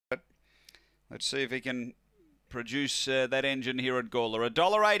Let's see if he can produce that engine here at Gawler.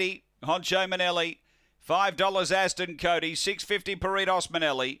 $1.80, Honcho Manelli. $5 Aston Cody. $6.50 Peritos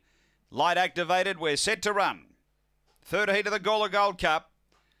Manelli. Light activated. We're set to run. Third heat of the Gawler Gold Cup.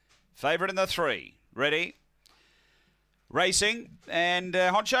 Favourite in the 3. Ready? Racing, and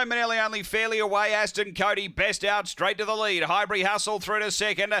Honcho Manelli only fairly away. Aston Cody best out, straight to the lead. Highbury Hustle through to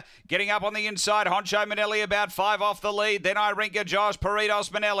second. Getting up on the inside, Honcho Manelli about 5 off the lead. Then Irinka Josh, Peritos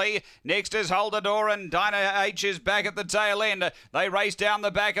Manelli. Next is Holdador, and Dinah H is back at the tail end. They race down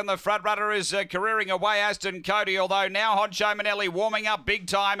the back, and the front runner is careering away, Aston Cody, although now Honcho Manelli warming up big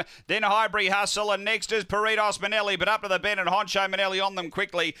time. Then Highbury Hustle, and next is Peritos Manelli, but up to the bend, and Honcho Manelli on them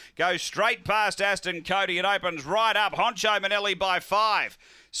quickly. Goes straight past Aston Cody. It opens right up. Honcho Manelli by 5.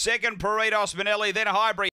 Second, Peritos Manelli, then Highbury.